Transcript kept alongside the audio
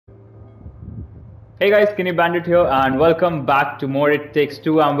Hey guys, Skinny Bandit here and welcome back to More It Takes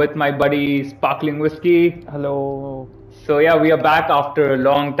Two. I'm with my buddy Sparkling Whiskey. Hello. So yeah, we are back after a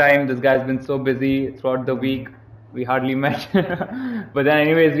long time. This guy's been so busy throughout the week. We hardly met. But then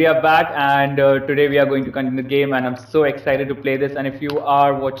anyways, we are back and today we are going to continue the game and I'm so excited to play this. And if you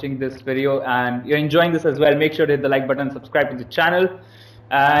are watching this video and you're enjoying this as well, make sure to hit the like button, subscribe to the channel.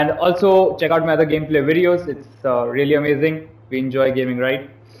 And also check out my other gameplay videos. It's really amazing. We enjoy gaming, right?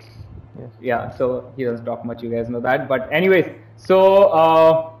 Yes. Yeah, so he doesn't talk much, you guys know that. But anyways,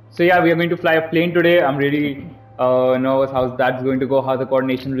 so yeah, we are going to fly a plane today. I'm really nervous how that's going to go, how the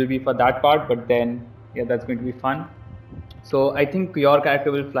coordination will be for that part. But then, yeah, that's going to be fun. So I think your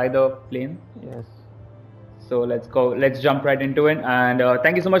character will fly the plane. Yes. So let's go. Let's jump right into it. And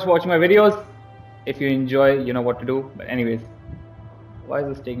thank you so much for watching my videos. If you enjoy, you know what to do. But anyways, why is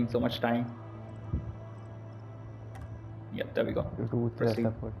this taking so much time? Yep, there we go. Proceed.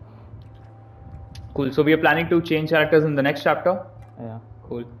 Cool. So we are planning to change characters in the next chapter? Yeah.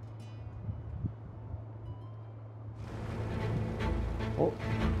 Cool. Oh,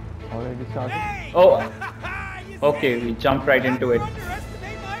 already started. Hey! Oh, okay, we jumped right into it.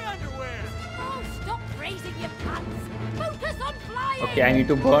 Underestimate my underwear. Oh, stop raising your pants. Focus on flying. Okay, I need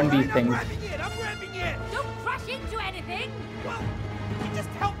to burn these things. I'm grabbing it. Don't crash into anything. Well, you just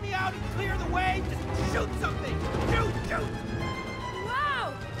help me out and clear the way. Just shoot something. Shoot.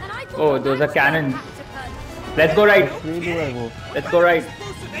 Wow. And I thought Oh, those are that's cannons. octopus. Let's go right. Where do I go? Let's go right.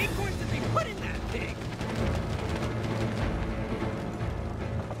 Explosive acorns that they put in that thing.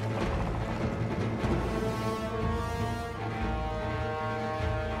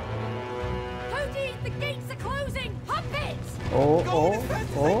 Cody, the gates are closing. Pump it. Oh.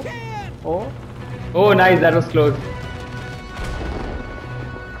 Oh, nice, that was close.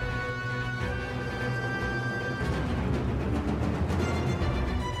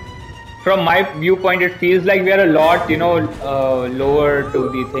 From my viewpoint, it feels like we are a lot, lower to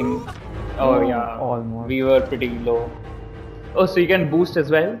the thing. Oh yeah, Almost. we were pretty low. Oh, so you can boost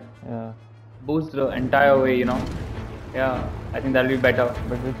as well? Yeah. Boost the entire way, Yeah, I think that'll be better.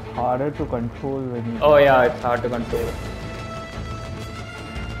 But it's harder to control when you. Oh yeah, it's hard to control.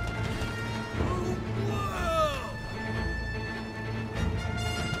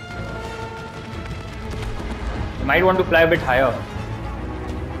 You might want to fly a bit higher.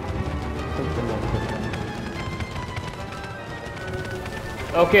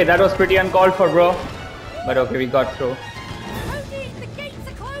 Okay, that was pretty uncalled for, bro. But okay, we got through. Cody, the gates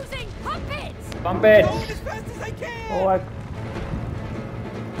are closing. Pump it. Pump it! Going as fast as I can. Oh,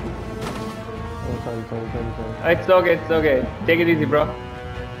 sorry. It's okay. Take it easy, bro.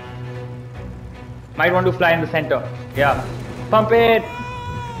 Might want to fly in the center. Yeah. Pump it!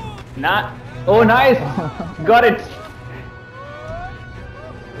 Oh, nice! Got it!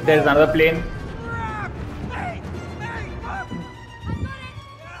 There's another plane. Hey!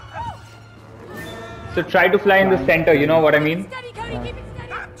 So try to fly in the center, you know what I mean? Steady, Cody. Keep it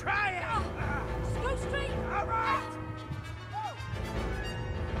steady. I'm trying. Just go straight. All right.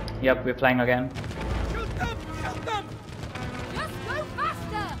 Yep, we're flying again. Shoot them. Just go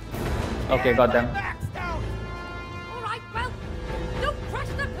faster. Okay, got them. Maxed out. All right, well, don't crash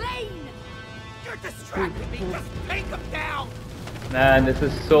the plane. You're distracting me. Just take them down. Man, this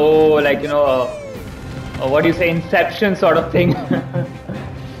is so like, what do you say, Inception sort of thing. Hey,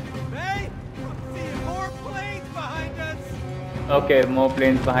 I'm seeing more planes behind us. Okay, more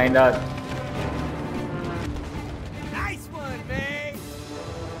planes behind us. Nice one, May.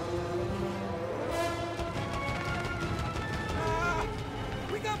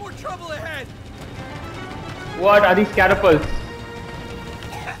 We got more trouble ahead. What are these catapults?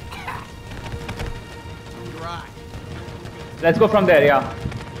 You're right. Let's go from there, yeah.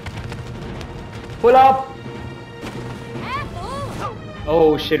 Pull up! Careful.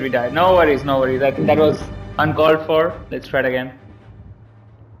 Oh shit, we died. No worries. I think that was uncalled for. Let's try it again.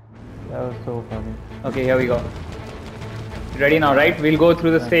 That was so funny. Okay, here we go. Ready now, right? We'll go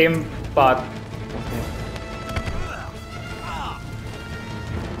through the same path. Okay.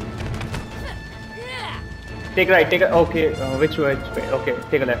 Take right, okay, which way? Okay,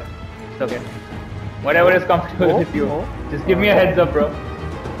 take a left. It's okay. Whatever is comfortable with you. Just give me a heads up, bro.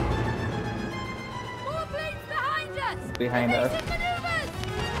 More planes behind us. Behind us. Evasive maneuvers.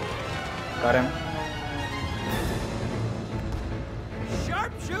 Got him.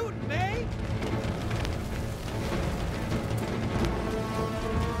 Sharp shooting, May.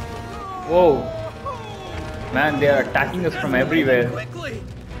 Whoa. Man, they are attacking us from everywhere. Quickly.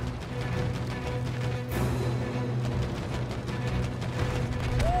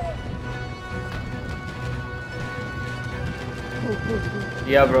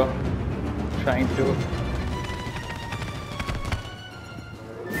 Yeah, bro. trying to.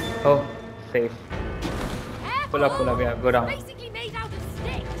 Oh, safe. Pull up, yeah, go down. Basically made out of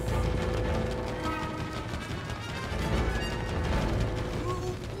sticks.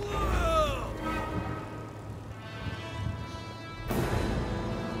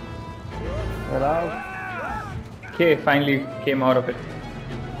 Get out. Okay, finally came out of it.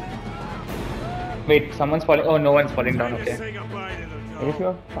 Wait, someone's falling. Oh, no one's falling down. Okay. If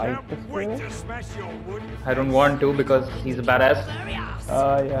you fight the squirrel, I don't want to because he's a badass.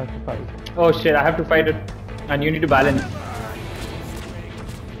 you have to fight. Oh shit, I have to fight it. And you need to balance.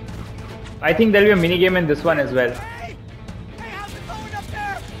 I think there'll be a mini game in this one as well. Hey, how's it going up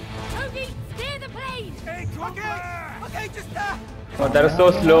there? Cody, steer the plane. Hey, okay, just Oh, that was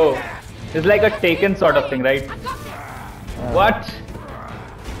so slow. It's like a Taken sort of thing, right? I got this. What?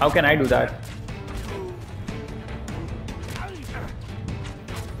 How can I do that?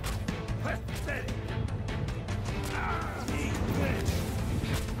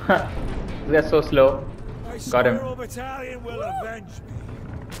 They're so slow. Got him. Battalion will avenge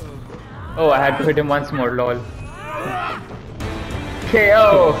me. Oh, I had to hit him once more, lol.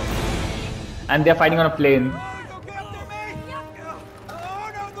 KO! And they're fighting on a plane. Oh, okay up there, mate.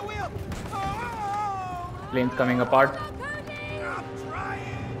 Oh no, the wheel. Oh, Plane's coming apart. I'm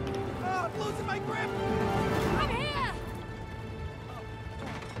trying. Oh, I'm losing my grip. I'm here.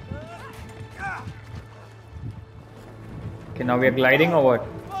 Okay, now we are gliding or what?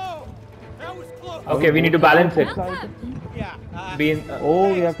 Whoa, that was close. Okay, we need to balance it. Yeah. Be in,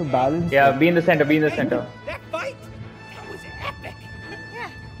 Oh, we have to balance. yeah, be in the center, be in the center. That fight, that was epic. Yeah.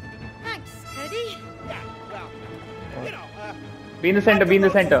 Thanks, Cody. Yeah, well, you know, Be in the center, be in the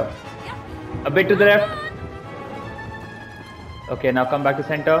center. Yep. A bit to the left. Okay, now come back to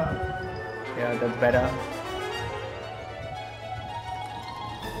center. Yeah, that's better.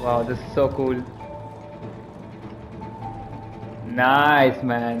 Wow, this is so cool. Nice,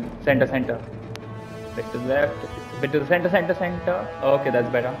 man. Center, center. Bit to the left. Bit to the center, center, center. Okay, that's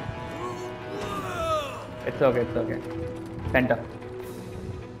better. It's okay, it's okay. Center.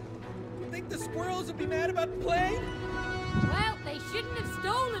 you think the squirrels would be mad about the plane? Well, they shouldn't have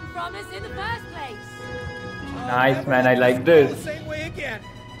stolen from us in the first place. Nice, Never man. I let like the squirrel this. The same way again.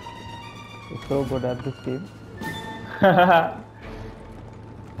 You're so good at this game.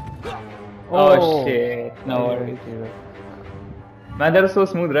 Oh shit. No I worries. didn't see that. Man, that was so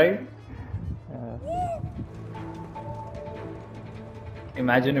smooth, right? Yeah.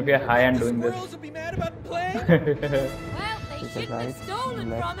 Imagine if you're high and The doing this. squirrels would be mad about the plane? Well, they It's shouldn't right, have stolen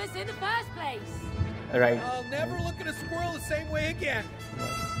left. from us in the first place. Right. I'll never look at a squirrel the same way again.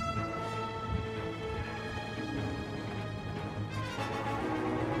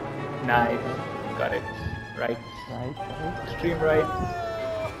 Nice. Got it. Right. Right, right. Extreme right.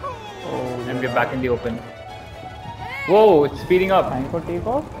 Oh, And we're back in the open. Whoa, it's speeding up. time for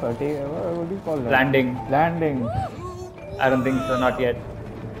takeoff? What do you call that? Landing. Landing. I don't think so, not yet.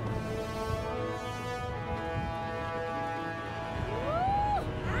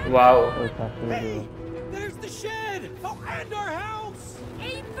 Wow. Oh, it's actually Hey, good. there's the shed. Oh, and our house.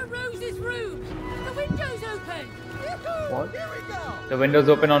 Aim for Rose's room. The window's open. Yoo-hoo, What? Here we go. The window's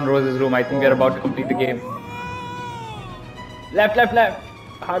open on Rose's room. I think we're about to complete the game. Left, left, left.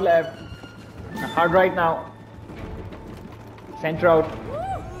 Hard left. Hard right now. Center out.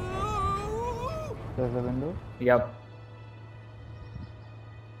 There's a window. Yup.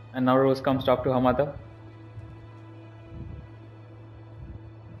 And now Rose comes to talk to her mother.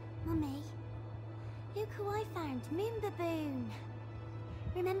 Mummy, look who I found, Moon Baboon.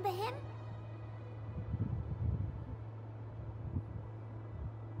 Remember him?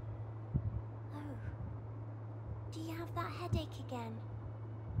 Oh, do you have that headache again?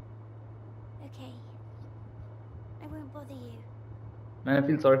 Okay, I won't bother you. Man, I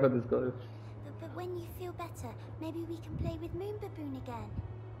feel sorry for this girl. But when you feel better, maybe we can play with Moon Baboon again.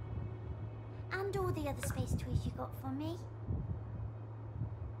 And all the other space toys you got for me.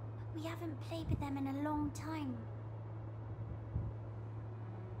 We haven't played with them in a long time.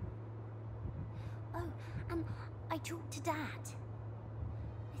 Oh, and I talked to Dad.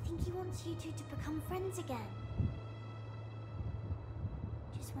 I think he wants you two to become friends again.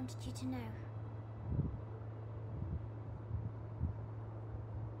 Just wanted you to know.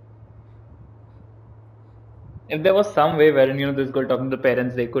 If there was some way wherein, this girl talking to the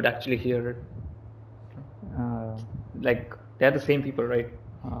parents, they could actually hear it. Like, they're the same people, right?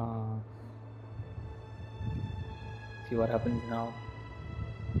 See what happens now.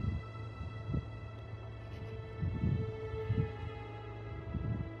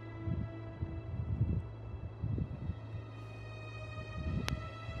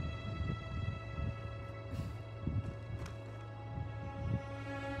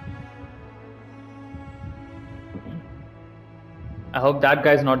 I hope that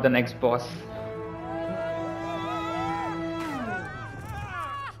guy's not the next boss.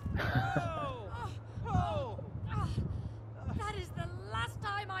 That is the last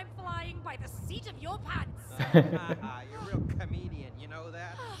time I'm flying by the seat of your pants. You're a real comedian, you know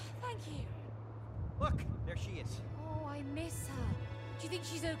that? Thank you. Look, there she is. Oh, I miss her. Do you think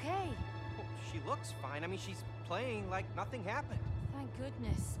she's okay? Oh, she looks fine. I mean, she's playing like nothing happened. Thank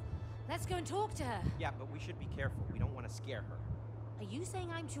goodness. Let's go and talk to her. Yeah, but we should be careful. We don't want to scare her. Are you saying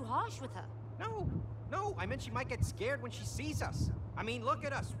I'm too harsh with her? No, I meant she might get scared when she sees us. I mean, look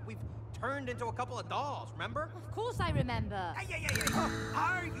at us. We've turned into a couple of dolls, remember? Of course I remember.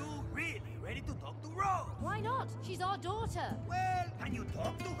 Are you really ready to talk to Rose? Why not? She's our daughter. Well, can you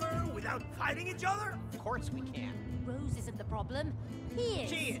talk to her without fighting each other? Of course we can. Rose isn't the problem. He is.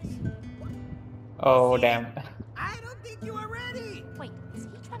 She is. Oh damn. I don't think you are ready. Wait, is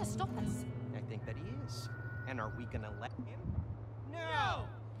he trying to stop us? I think that he is. And are we gonna let him? No.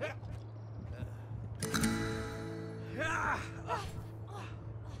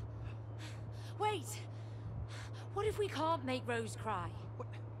 Wait. What if we can't make Rose cry? What?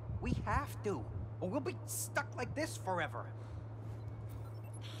 We have to, or we'll be stuck like this forever.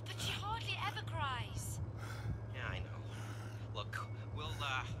 But she hardly ever cries. Yeah, I know. Look, we'll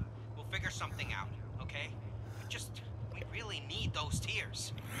figure something out, okay? We really need those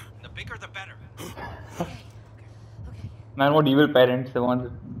tears. The bigger, the better. Okay. Man, what evil parents, they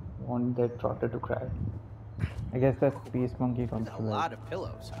want their daughter to cry. I guess that's Peace Monkey comes A to lot life. of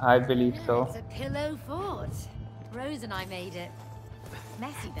pillows. I believe so. It's a pillow fort. Rose and I made it.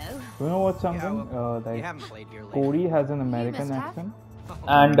 Messy though. You know what's Yeah, something? well, you Like haven't played here lately. Cody has an American must have. accent.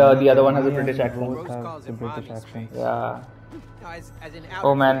 And the other one has a Me British and accent. Rose Rose have calls the him British Mommy's accent. face. Yeah. No, as in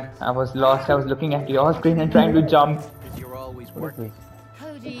Oh man, I was lost. I was looking at your screen and trying to jump. You're always What is working. this?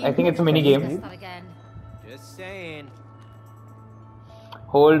 Cody. I think it's a mini game. Let's start again. Just saying.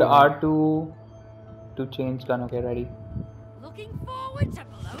 Hold R2 to change gun. Okay, ready. Looking forward to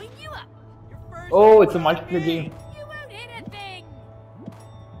blowing you up. Your first Oh, it's a multiplayer game. You won't hit a thing.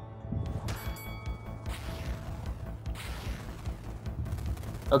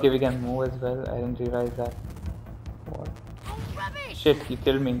 Okay, we can move as well. I didn't realize that. What? Oh, rubbish. Shit, you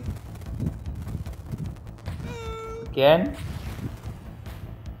killed me. Again?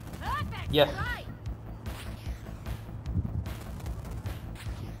 Perfect. Yes. Right.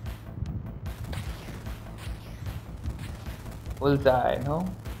 Bullseye, no?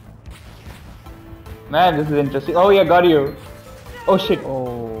 Man, this is interesting. Oh yeah, got you. Oh shit,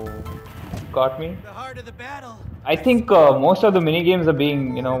 Oh, got me. The heart of the battle. I think most of the mini games are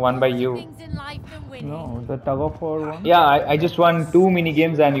being, won by you. Things in life than winning. no, the tug of war one. Yeah, I just won 2 mini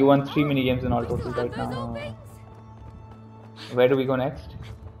games and you won 3 mini games in all total right Those now. old things. Where do we go next?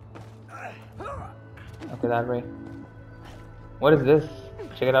 Okay, that way. What is this?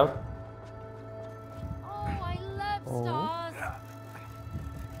 Check it out. Oh, I love Oh. stars.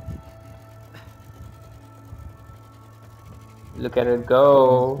 Look at it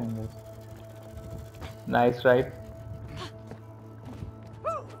go. Nice, right?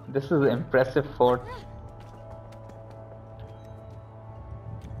 This is an impressive fort.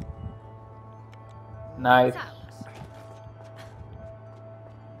 Nice.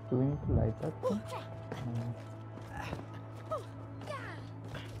 Do we need to light that thing?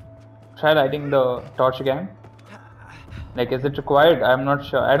 Try lighting the torch again. Like, is it required? I'm not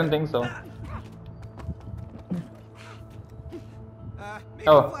sure. I don't think so. Maybe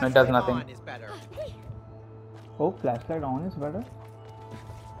Oh, it flashlight does nothing. on is better. Oh, flashlight on is better.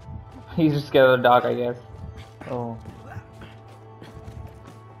 He's just scared of the dark, I guess. Oh,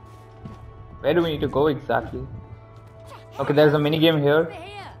 Where do we need to go exactly? Okay, there's a mini game here. Over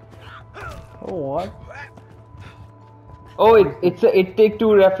here. oh what? Oh, it's a It Take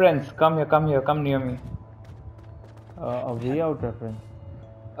Two reference. Come here, come near me. A Way Out reference.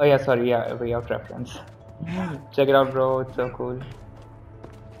 Oh yeah, sorry, yeah, a Way Out reference. Check it out, bro. It's so cool.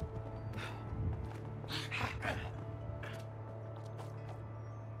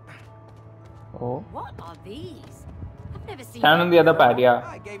 Oh, What are these? I've never seen Stand on the other pad, yeah.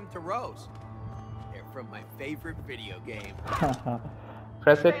 I gave them to Rose. They're from my favorite video game.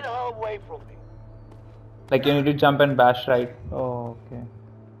 Press it. away from me. Like you need to jump and bash right. oh, okay.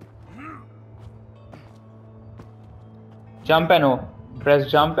 Jump and O. Press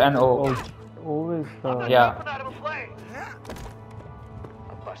jump and O. Oh, O is Yeah. Out of a plane.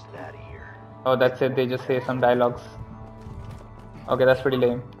 I'm busting out of here. Oh, that's it. They just say some dialogues. Okay, that's pretty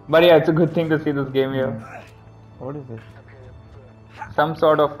lame. But yeah, it's a good thing to see this game here. What is this? Some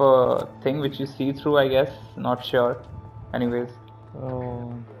sort of thing which you see through, I guess. Not sure. Anyways.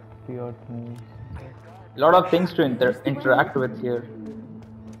 Oh, the earth moves. A lot of things to interact with here.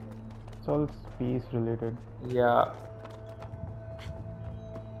 It's all space related. Yeah.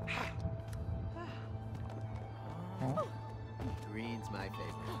 Green's my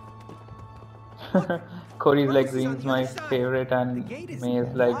favorite. Cody's like Rose is on green's the my other side. favorite and The gate is May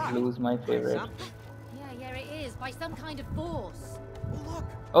is like locked. blue's my favorite. Yeah, it is. By some kind of force. Oh, look.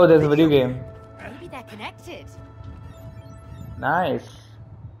 Oh, there's a video game. Maybe they're connected. Nice.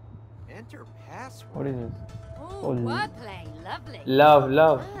 Enter password. What is this? Oh, Oh, wordplay. Lovely.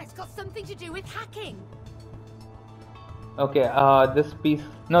 Love. Ah, it's got something to do with hacking. Okay, this piece.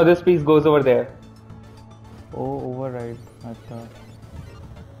 No, this piece goes over there. Oh, override. Acha.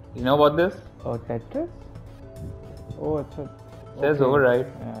 You know about this? Oh, Tetris? Oh, acha. Says Okay. override.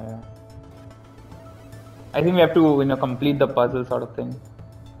 Yeah. I think we have to, complete the puzzle sort of thing.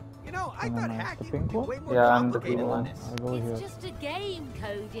 You know, I Am I thought the hacking pink would be one? way more Yeah, I'm the complicated green than one. this. I'll go here. It's just a game,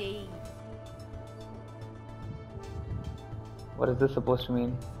 Cody. What is this supposed to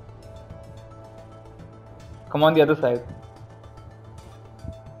mean? Come on the other side.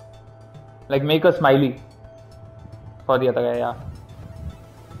 Like make a smiley for the other guy, yeah.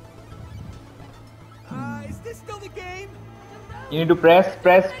 Is this still the game? You need to press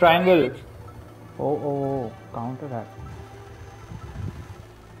triangle. Oh, counteract.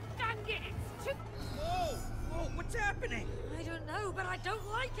 Dang it! It's too... Whoa, what's happening? I don't know, but I don't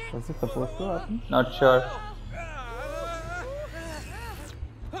like it. What's this supposed to happen? Not sure.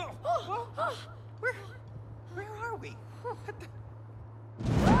 Where are we? What the...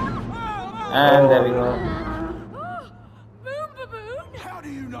 And there we go. Moon Baboon! How do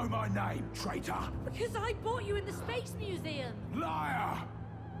you know my name, traitor? Because I bought you in the Space Museum. Liar!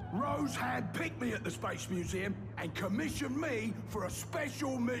 Rose handpicked me at the Space Museum and commissioned me for a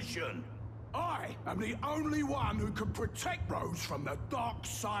special mission. I am the only one who can protect Rose from the dark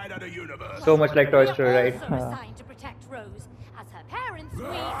side of the universe. So much like Toy Story, You're right? also assigned to protect Rose. As her parents, we...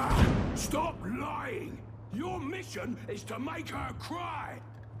 Ah, stop lying! Your mission is to make her cry.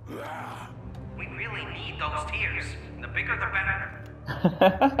 Ah. We really need those tears. The bigger the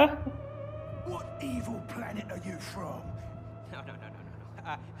better. What evil planet are you from? No.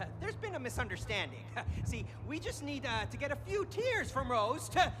 There's been a misunderstanding. See, we just need to get a few tears from Rose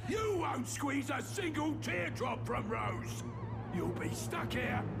to... You won't squeeze a single teardrop from Rose. You'll be stuck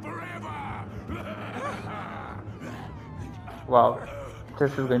here forever. Wow.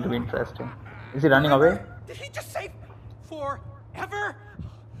 This is going to be interesting. Is he running away? Did he just say forever?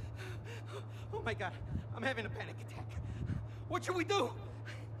 Oh my god, I'm having a panic attack. What should we do?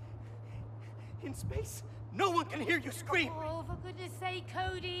 In space, no one can hear you scream. Oh, for goodness sake,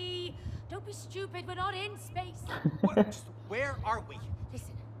 Cody. Don't be stupid. We're not in space. Where are we?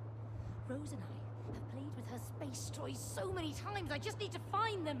 Listen, Rose and I have played with her space toys so many times. I just need to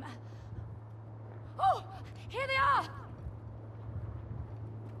find them. Oh, here they are.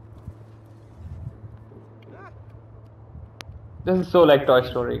 This is so like Toy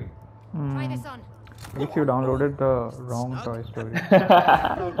Story. Try this on. If you downloaded the wrong Toy Story.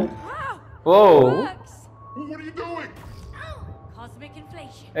 Wow. Whoa. Works. What are you doing? Cosmic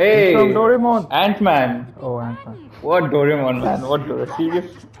inflation. Hey. From Doraemon. Ant-Man. Oh, Ant-Man. What Doraemon, man? What Doraemon?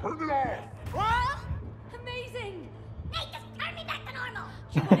 Serious? Turn it off. Amazing. Hey, just turn me back to normal.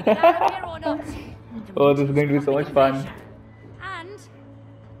 Do you want to get out of here or not? Oh, this is going to be so much fun. And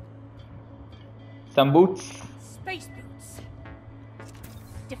Some boots. space boots.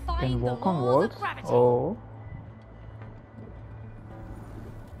 Defying Can the walk on laws walls? of gravity. Oh.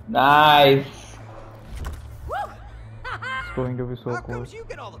 Nice. Woo! It's going to be so How cool. comes you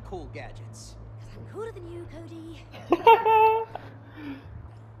get all the cool gadgets? I'm cooler than you, Cody.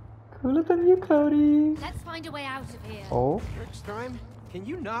 Cooler than you, Cody. Let's find a way out of here. Oh. Next time, can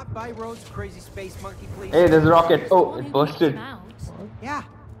you not buy Rose a crazy space monkey, please? Hey, there's a rocket. The Oh, one it who busted. kicked him out. Yeah,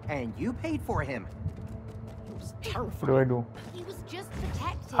 and you paid for him. It was What terrifying. do I do? He was just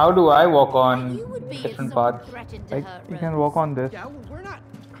protected. How do I walk And you would on be if different someone paths? threatened to Like, hurt you can Rose. walk on this. Yeah, well, we're not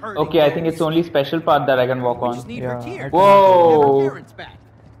hurting Okay, I think Rose. it's only special path that I can walk We just on. need Yeah, her I tears. can- Whoa. Get her parents back.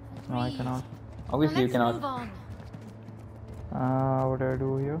 No, I cannot. Obviously, you Let's move cannot. on. What do I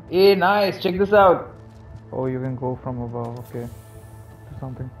do here? Hey, nice. Check this out. Oh, you can go from above. Okay. Do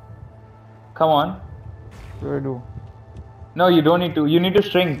something. Come on. What do I do? No, you don't need to. You need to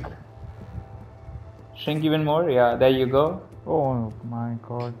shrink. Shrink even more. Yeah, there you go. Oh my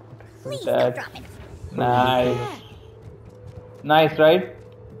god. Please That- don't drop it. Nice. Nice, right?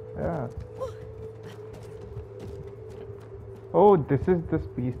 Yeah. Oh, this is this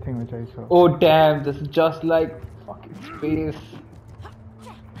piece thing which I saw. Oh, damn. This is just like fucking space.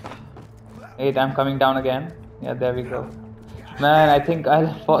 Wait, I'm coming down again. Yeah, there we go. Man, I think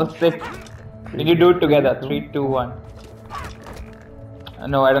I'll fall sick. Did you do it together? 3, 2, 1.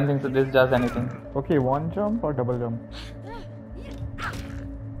 No, I don't think so. This does anything. Okay, one jump or double jump?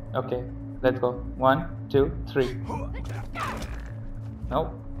 Okay, let's go. 1, 2, 3.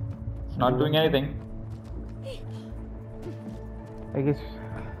 Nope. It's not doing anything. I guess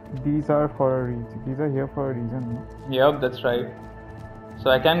these are for a reason. These are here for a reason. No? Yep, that's right. So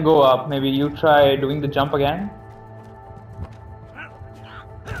I can go up. Maybe you try doing the jump again.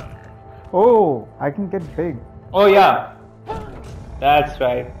 Oh, I can get big. Oh yeah. That's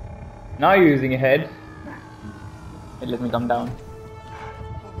right. Now you're using your head. Wait, let me come down.